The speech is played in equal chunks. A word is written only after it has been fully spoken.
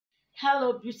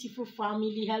Hello, beautiful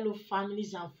family. Hello,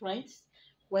 families and friends.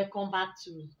 Welcome back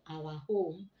to our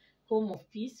home of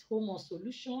peace, home of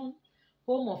solution,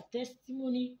 home of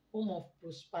testimony, home of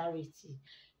prosperity.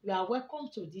 You are welcome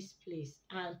to this place,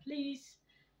 and please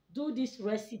do this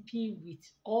recipe with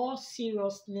all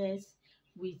seriousness,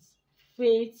 with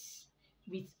faith,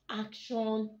 with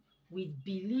action, with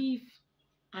belief,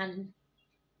 and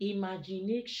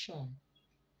imagination.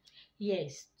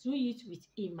 Yes, do it with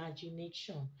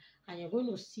imagination, and you're going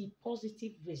to see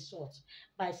positive results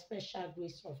by special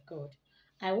grace of God.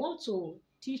 I want to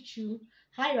teach you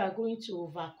how you are going to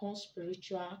overcome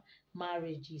spiritual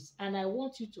marriages, and I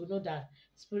want you to know that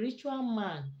spiritual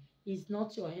man is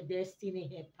not your destiny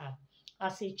helper.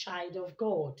 As a child of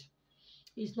God,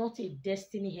 is not a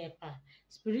destiny helper.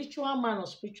 Spiritual man or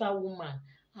spiritual woman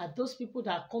are those people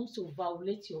that comes to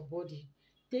violate your body,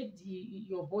 take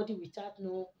your body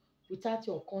without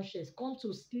your conscience, come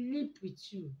to sleep with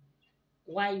you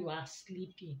while you are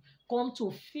sleeping, come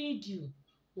to feed you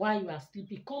while you are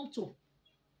sleeping, come to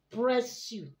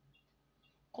press you,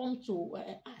 come to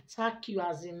attack you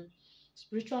as in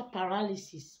spiritual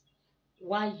paralysis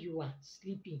while you are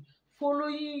sleeping,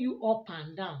 following you up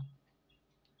and down,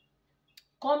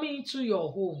 coming into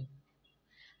your home,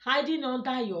 hiding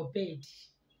under your bed,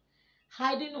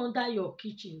 hiding under your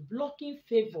kitchen, blocking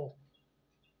favor,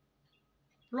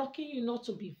 blocking you not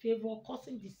to be favored,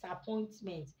 causing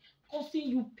disappointment, causing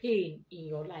you pain in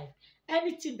your life.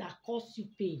 Anything that causes you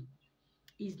pain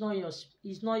is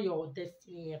not your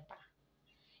destiny helper.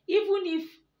 Even if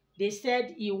they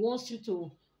said he wants you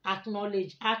to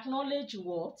acknowledge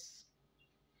what?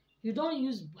 You don't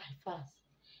use by fast.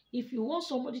 If you want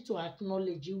somebody to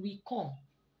acknowledge you, will come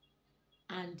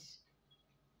and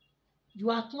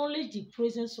you acknowledge the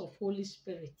presence of Holy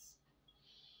Spirit.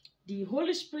 The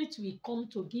Holy Spirit will come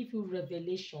to give you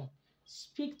revelation,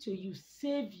 speak to you,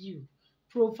 save you,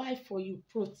 provide for you,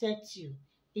 protect you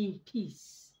in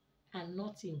peace and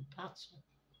not in battle.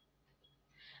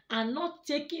 And not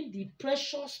taking the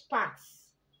precious parts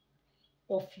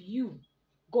of you.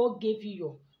 God gave you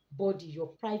your body, your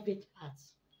private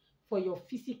parts, for your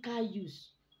physical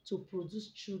use to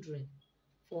produce children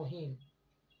for Him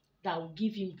that will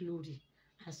give Him glory.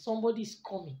 And somebody is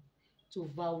coming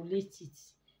to violate it,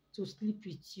 to sleep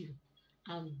with you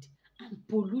and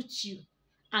pollute you.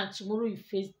 And tomorrow you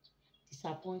face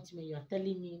disappointment. You are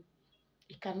telling me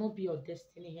it cannot be your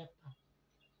destiny helper.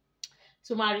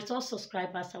 To my return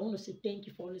subscribers, I want to say thank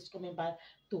you for always coming back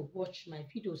to watch my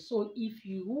videos. So if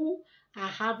you are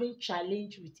having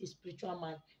challenge with a spiritual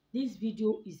man, this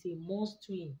video is a must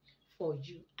win for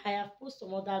you. I have posted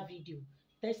some other video.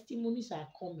 Testimonies are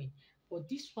coming, but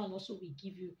this one also will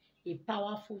give you a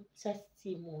powerful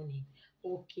testimony.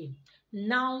 Okay,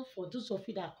 now for those of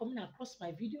you that are coming across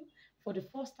my video for the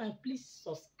first time, please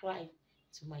subscribe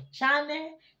to my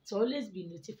channel to always be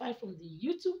notified from the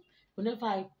YouTube whenever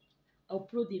I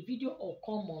upload a video or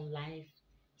come on live.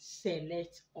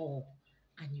 Select all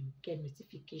and you get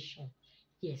notification.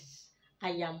 Yes, I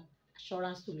am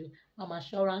assurance solution. I'm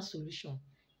assurance solution.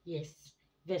 Yes,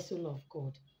 vessel of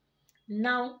God.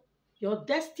 Now, your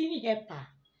destiny helper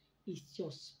is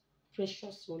your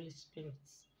precious Holy Spirit.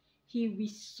 He will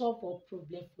solve all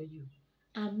problem for you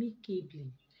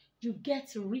amicably. You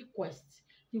get requests,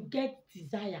 you get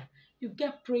desire, you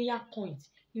get prayer points,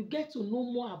 you get to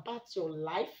know more about your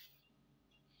life,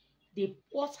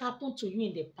 what happened to you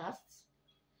in the past,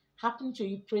 happened to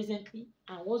you presently,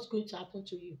 and what's going to happen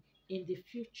to you in the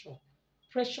future.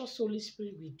 Precious Holy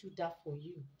Spirit will do that for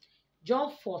you.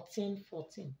 John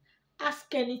 14:14.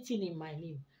 Ask anything in my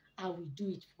name, I will do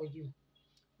it for you.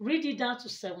 Read it down to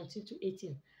 17 to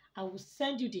 18. I will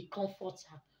send you the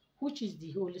comforter, which is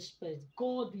the Holy Spirit.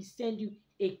 God will send you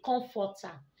a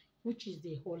comforter, which is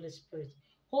the Holy Spirit.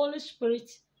 Holy Spirit,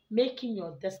 make him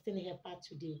your destiny helper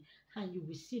today, and you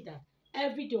will see that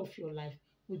every day of your life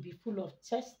will be full of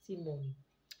testimony.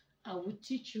 I will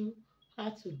teach you how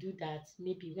to do that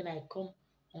maybe when I come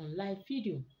on live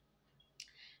video.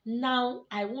 Now,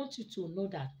 I want you to know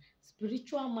that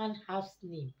spiritual man has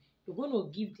name. You're going to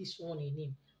give this one a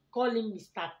name. Call him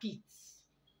Mr. Pete,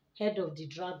 head of the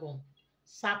dragon,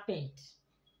 serpent,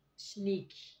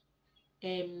 snake,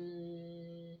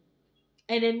 enemy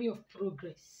of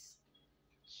progress.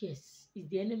 Yes, he's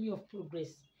the enemy of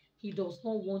progress. He does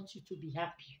not want you to be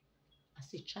happy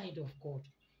as a child of God.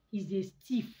 He's a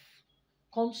thief,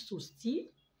 comes to steal,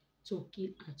 to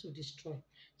kill, and to destroy.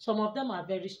 Some of them are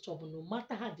very stubborn. No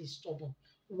matter how they're stubborn,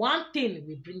 one thing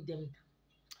will bring them down.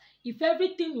 If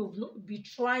everything you've been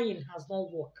trying has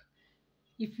not worked,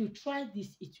 if you try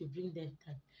this, it will bring them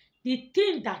down. The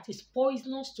thing that is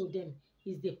poisonous to them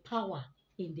is the power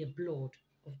in the blood.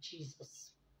 of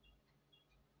Jesus.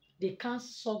 They can't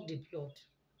suck the blood.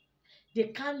 They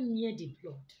can't near the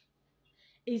blood.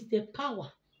 It's the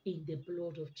power in the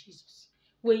blood of Jesus.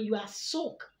 When you are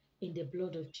soaked in the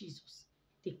blood of Jesus,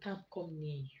 they can't come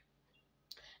near you.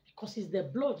 Because it's the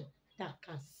blood that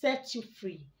can set you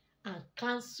free and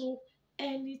cancel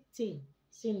anything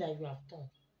sin that you have done.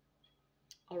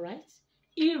 All right?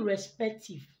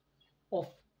 Irrespective of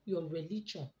your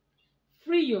religion,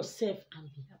 free yourself and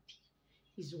be happy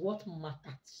is what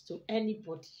matters to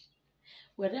anybody.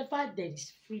 Wherever there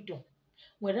is freedom,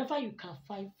 wherever you can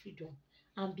find freedom,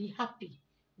 and be happy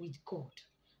with God.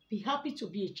 Be happy to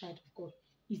be a child of God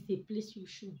is the place you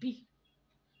should be.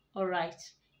 All right?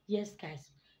 Yes,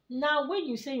 guys. Now, when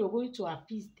you say you're going to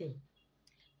appease them,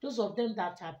 those of them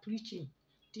that are teaching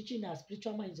that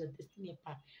spiritual man is your destiny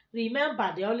path,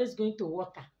 remember they're always going to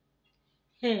water.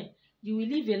 You will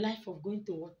live a life of going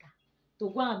to water, to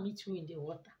go and meet you in the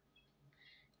water.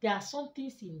 There are some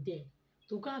things in there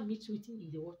to go and meet with in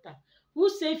the water. Who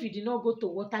say if you did not go to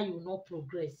water, you will not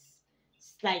progress?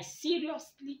 It's like,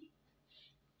 seriously?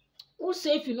 Who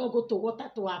say if you not go to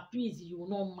water to appease, you will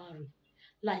not marry?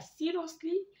 Like,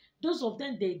 seriously? Those of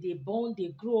them, they born,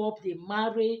 they grow up, they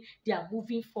marry, they are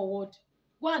moving forward.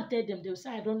 Go and tell them, they'll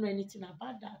say, I don't know anything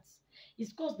about that.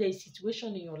 It's because there is a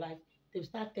situation in your life. They'll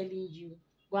start telling you,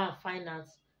 go and find out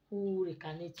who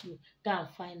reincarnate you. Go and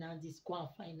find out this, go and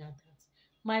find out that.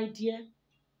 My dear,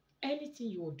 anything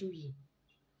you are doing,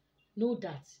 know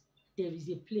that there is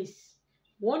a place.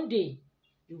 One day,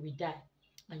 you will die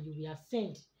and you will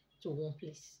ascend to one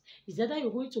place. It's either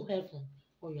you're going to heaven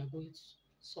or you are going to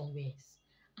somewhere else.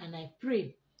 And I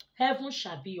pray heaven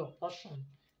shall be your portion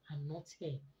and not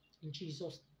hell in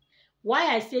Jesus' name.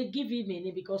 Why I say give him a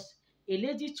name? Because a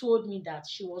lady told me that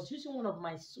she was using one of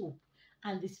my soap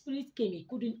and the spirit came, he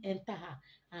couldn't enter her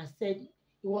and said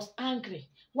he was angry.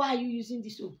 Why are you using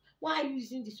this soap? Why are you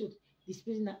using this soap? The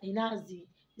spirit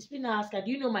the spirit now asked her,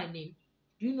 do you know my name?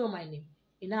 Do you know my name?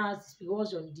 He now asked the spirit,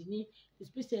 what's your name? The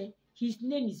spirit said, his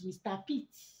name is Mr.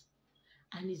 Pete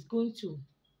and he's going to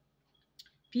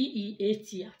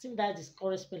P-E-A-T. I think that is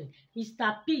correct spelling.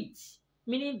 Mr. Pete,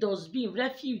 meaning dustbin,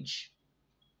 refuge,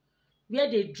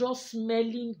 where they draw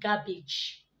smelling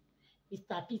garbage.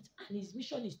 Mr. Pete, and his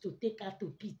mission is to take her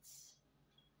to Pete.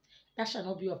 That shall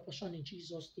not be your portion in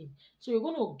Jesus' name. So you're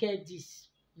going to get this.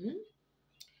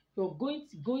 You're going,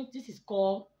 this is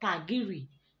called tagiri.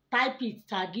 Type it,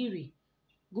 tagiri.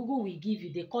 Google will give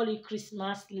you, they call it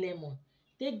Christmas lemon.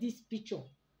 Take this picture,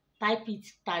 type it,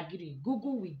 tagiri.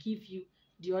 Google will give you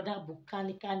the other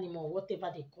botanical name or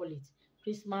whatever they call it.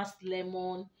 Christmas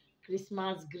lemon,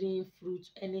 Christmas green fruit,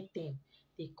 anything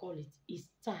they call it. It's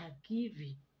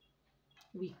tagiri.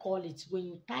 We call it. When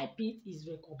you type it, it's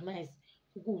recognized.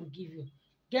 Google will give you.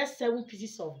 Get 7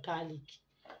 pieces of garlic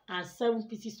and 7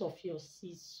 pieces of your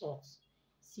sea salt.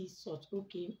 Sea salt,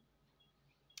 okay.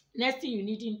 Next thing you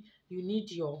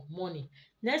need your money.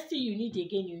 Next thing you need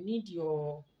again, you need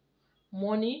your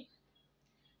money.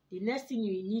 The next thing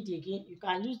you need again, you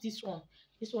can use this one.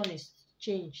 This one is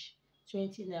change,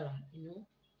 20 naira,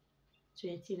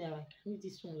 20 naira. You can use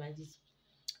this one like this.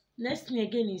 Next thing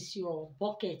again is your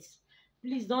bucket.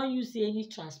 Please don't use any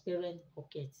transparent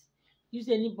bucket. Use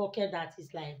any bucket that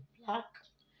is like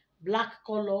black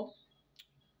color,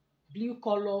 blue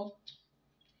color,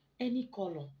 any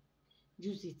color.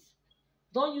 Use it.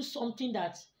 Don't use something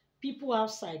that people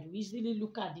outside will easily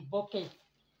look at the bucket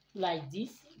like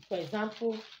this. For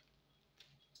example,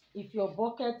 if your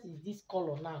bucket is this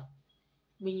color now,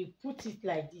 when you put it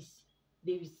like this,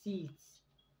 they will see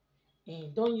it.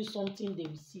 And don't use something they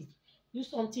will see.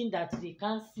 Use something that they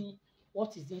can't see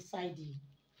what is inside the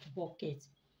bucket.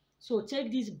 So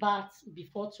take this bath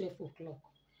before 12 o'clock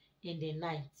in the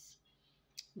night.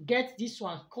 Get this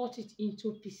one, cut it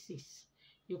into pieces.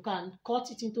 You can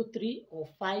cut it into 3 or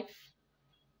 5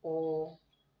 or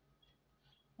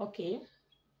okay.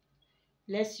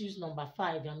 Let's use number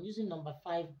 5. I'm using number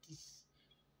 5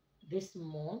 this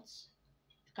month.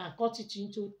 You can cut it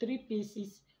into 3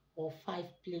 pieces or 5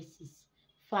 places.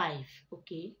 5,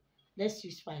 okay. Let's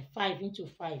use 5. 5 into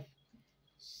 5.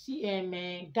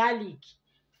 See, garlic,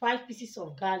 5 pieces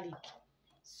of garlic.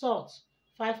 Salt,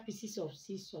 5 pieces of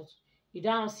sea salt. You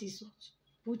don't have sea salt,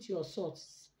 put your salt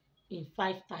in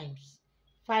 5 times.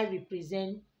 5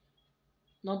 represent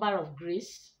number of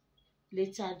grace.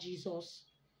 Later Jesus,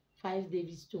 5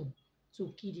 David stone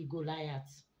to kill the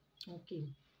Goliath.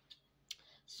 Okay.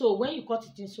 So when you cut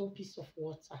it in some piece of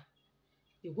water,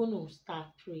 you're going to start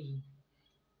praying.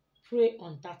 Pray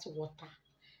on that water.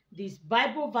 This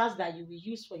Bible verse that you will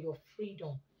use for your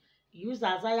freedom, use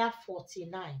Isaiah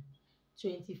 49,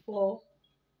 24,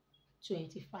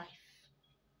 25.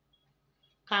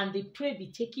 can the prey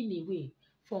be taken away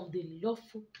from the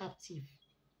lawful captive,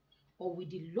 or will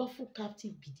the lawful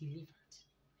captive be delivered?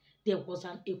 There was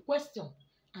a question,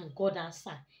 and God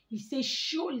answered. He said,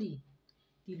 surely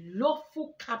the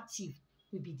lawful captive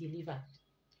will be delivered,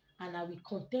 and I will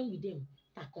contend with them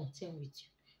that contend with you.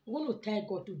 You want to tell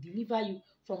God to deliver you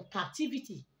from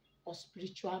captivity of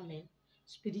spiritual men,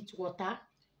 spirit water,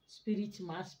 spirit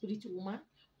man, spirit woman,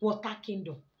 water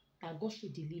kingdom, that God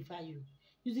should deliver you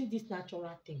using these natural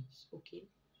things. Okay,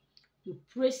 you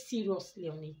pray seriously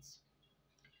on it.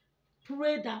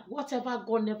 Pray that whatever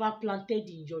God never planted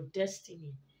in your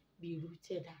destiny be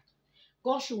rooted out.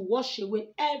 God should wash away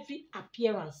every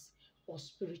appearance of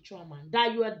spiritual man.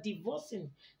 That you are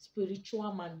divorcing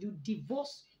spiritual man. You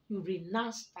divorce, you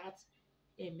renounce that,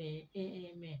 amen,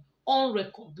 amen,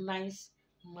 unrecognized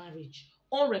marriage,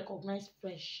 unrecognized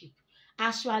friendship.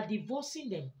 As you are divorcing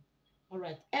them, all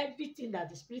right, everything that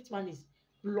the spirit man is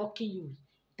blocking you,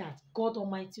 that God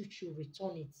Almighty should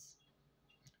return it.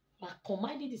 But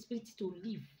commanding the spirit to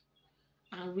leave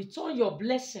and return your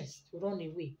blessings to run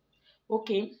away.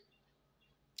 Okay.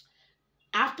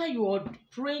 After you are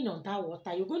praying on that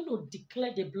water, you're going to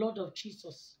declare the blood of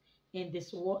Jesus in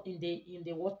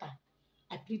the water.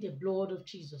 I plead the blood of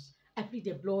Jesus. I plead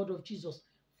the blood of Jesus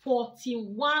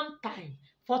 41 times.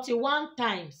 41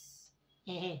 times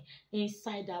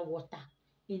inside that water.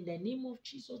 In the name of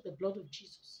Jesus, the blood of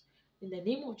Jesus. In the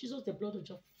name of Jesus, the blood of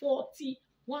Jesus.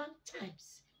 41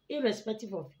 times,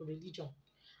 irrespective of your religion.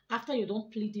 After you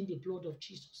don't plead in the blood of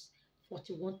Jesus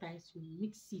 41 times, you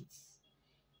mix it.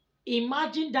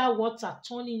 Imagine that water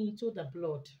turning into the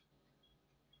blood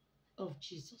of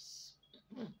Jesus.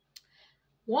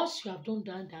 Once you have done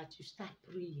that, you start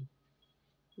praying.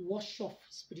 Wash off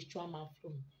spiritual man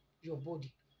from your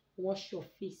body. Wash your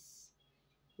face.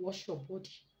 Wash your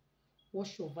body.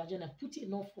 Wash your vagina. Put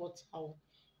enough water out.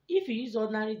 If you use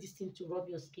ordinary this thing to rub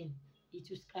your skin, it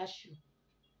will scratch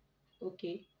you.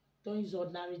 Okay? Don't use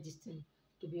ordinary this thing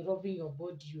to be rubbing your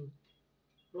body.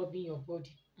 Rubbing your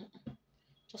body.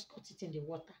 Just cut it in the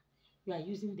water. You are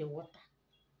using the water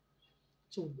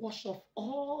to wash off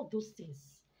all those things.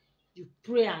 You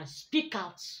pray and speak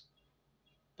out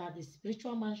that the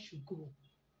spiritual man should go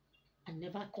and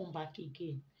never come back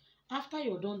again. After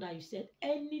you're done that, you said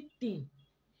anything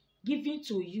given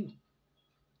to you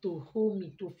to hold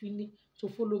me, to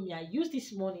follow me. I use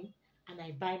this money and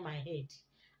I buy my head.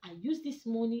 I use this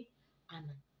money and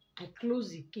I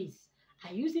close the case.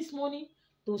 I use this money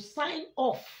to sign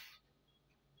off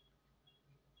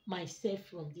myself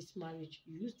from this marriage.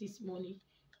 You use this money,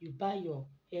 you buy your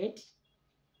head,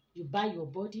 you buy your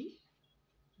body,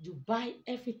 you buy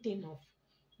everything off.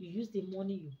 You use the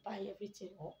money, you buy everything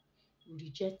off, you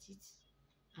reject it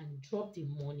and drop the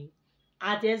money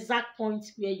at the exact point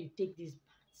where you take this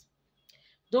bath.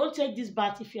 Don't take this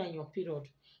bath if you're in your period.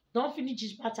 Don't finish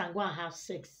this bath and go and have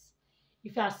sex.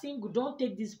 If you are single, don't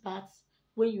take this bath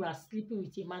when you are sleeping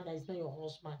with a man that is not your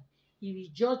husband. He will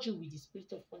judge you with the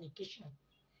spirit of fornication.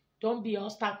 Don't be an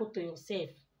obstacle to yourself.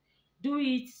 Do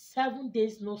it 7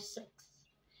 days, no sex.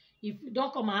 If you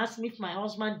don't come and ask me if my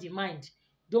husband demand,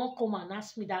 don't come and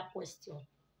ask me that question.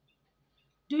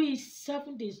 Do it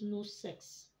 7 days, no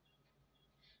sex,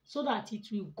 so that it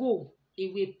will go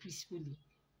away peacefully.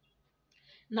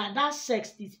 Now that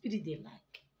sex, the spirit they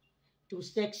like to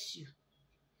sex you,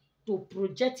 to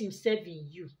project himself in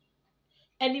you.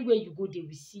 Anywhere you go, they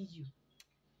will see you.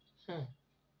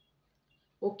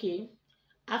 Okay,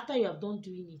 after you have done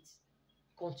doing it,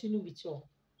 continue with your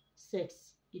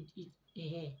sex.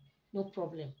 No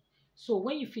problem. So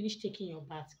when you finish taking your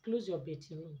bath, close your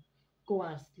bedroom, go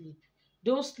and sleep.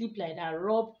 Don't sleep like that.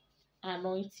 Rub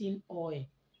anointing oil.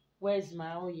 Where's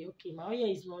my oil? Okay, my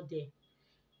oil is not there.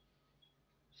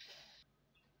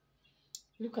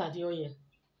 Look at the oil.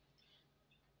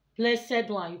 Blessed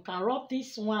one. You can rub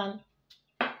this one.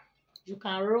 You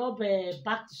can rub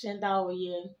back to sender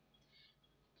oil,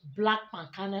 black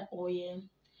pancana oil.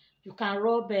 You can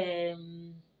rub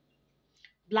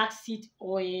black seed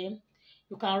oil.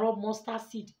 You can rub mustard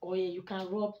seed oil. You can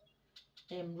rub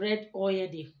red oil,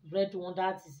 the red one,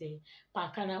 that is a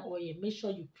pancana oil. Make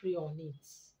sure you pray on it.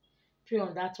 Pray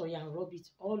on that oil and rub it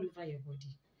all over your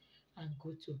body and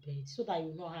go to bed so that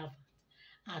you not have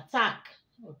attack.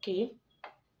 Okay.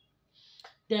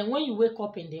 Then when you wake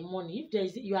up in the morning,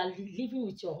 if you are living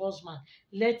with your husband,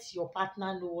 let your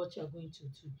partner know what you are going to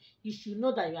do. You should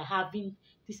know that you are having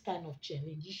this kind of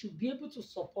challenge. You should be able to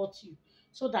support you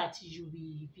so that you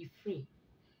will be free.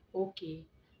 Okay.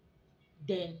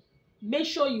 Then make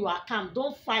sure you are calm.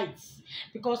 Don't fight,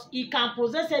 because he can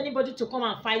possess anybody to come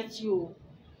and fight you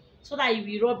so that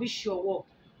he will rubbish your work.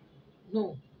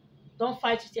 No, don't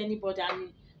fight with anybody.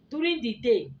 During the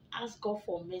day, ask God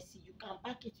for mercy. You can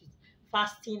back it with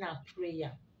fasting and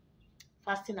prayer.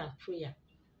 Fasting and prayer.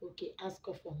 Okay, ask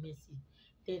God for mercy.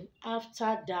 Then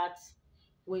after that,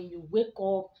 when you wake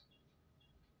up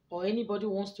or anybody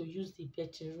wants to use the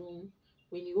bedroom,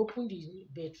 when you open the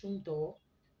bedroom door,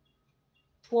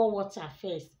 pour water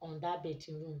first on that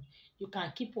bedroom. You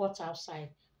can keep water outside,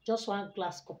 just one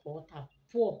glass cup of water,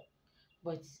 pour.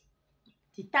 But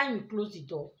the time you close the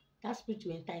door, that spirit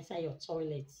will enter inside your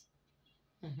toilet.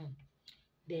 Mhm.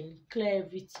 Then clear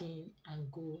everything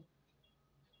and go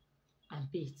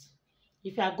and bathe.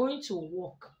 If you are going to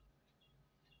work,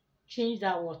 change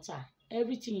that water.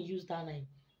 Everything you use that night,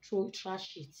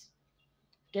 trash it.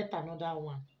 Get another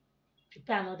one.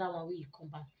 Prepare another one when you come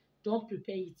back. Don't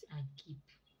prepare it and keep.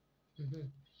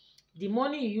 Mhm. The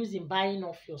money you use in buying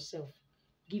off yourself,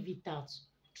 give it out.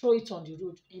 Throw it on the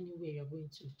road anywhere you're going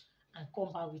to and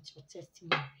come back with your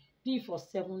testimony. Do it for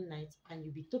 7 nights and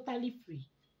you'll be totally free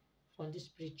from this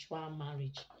spiritual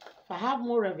marriage. If I have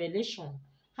more revelation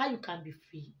how you can be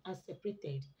free and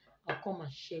separated, I'll come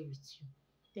and share with you.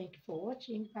 Thank you for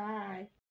watching. Bye.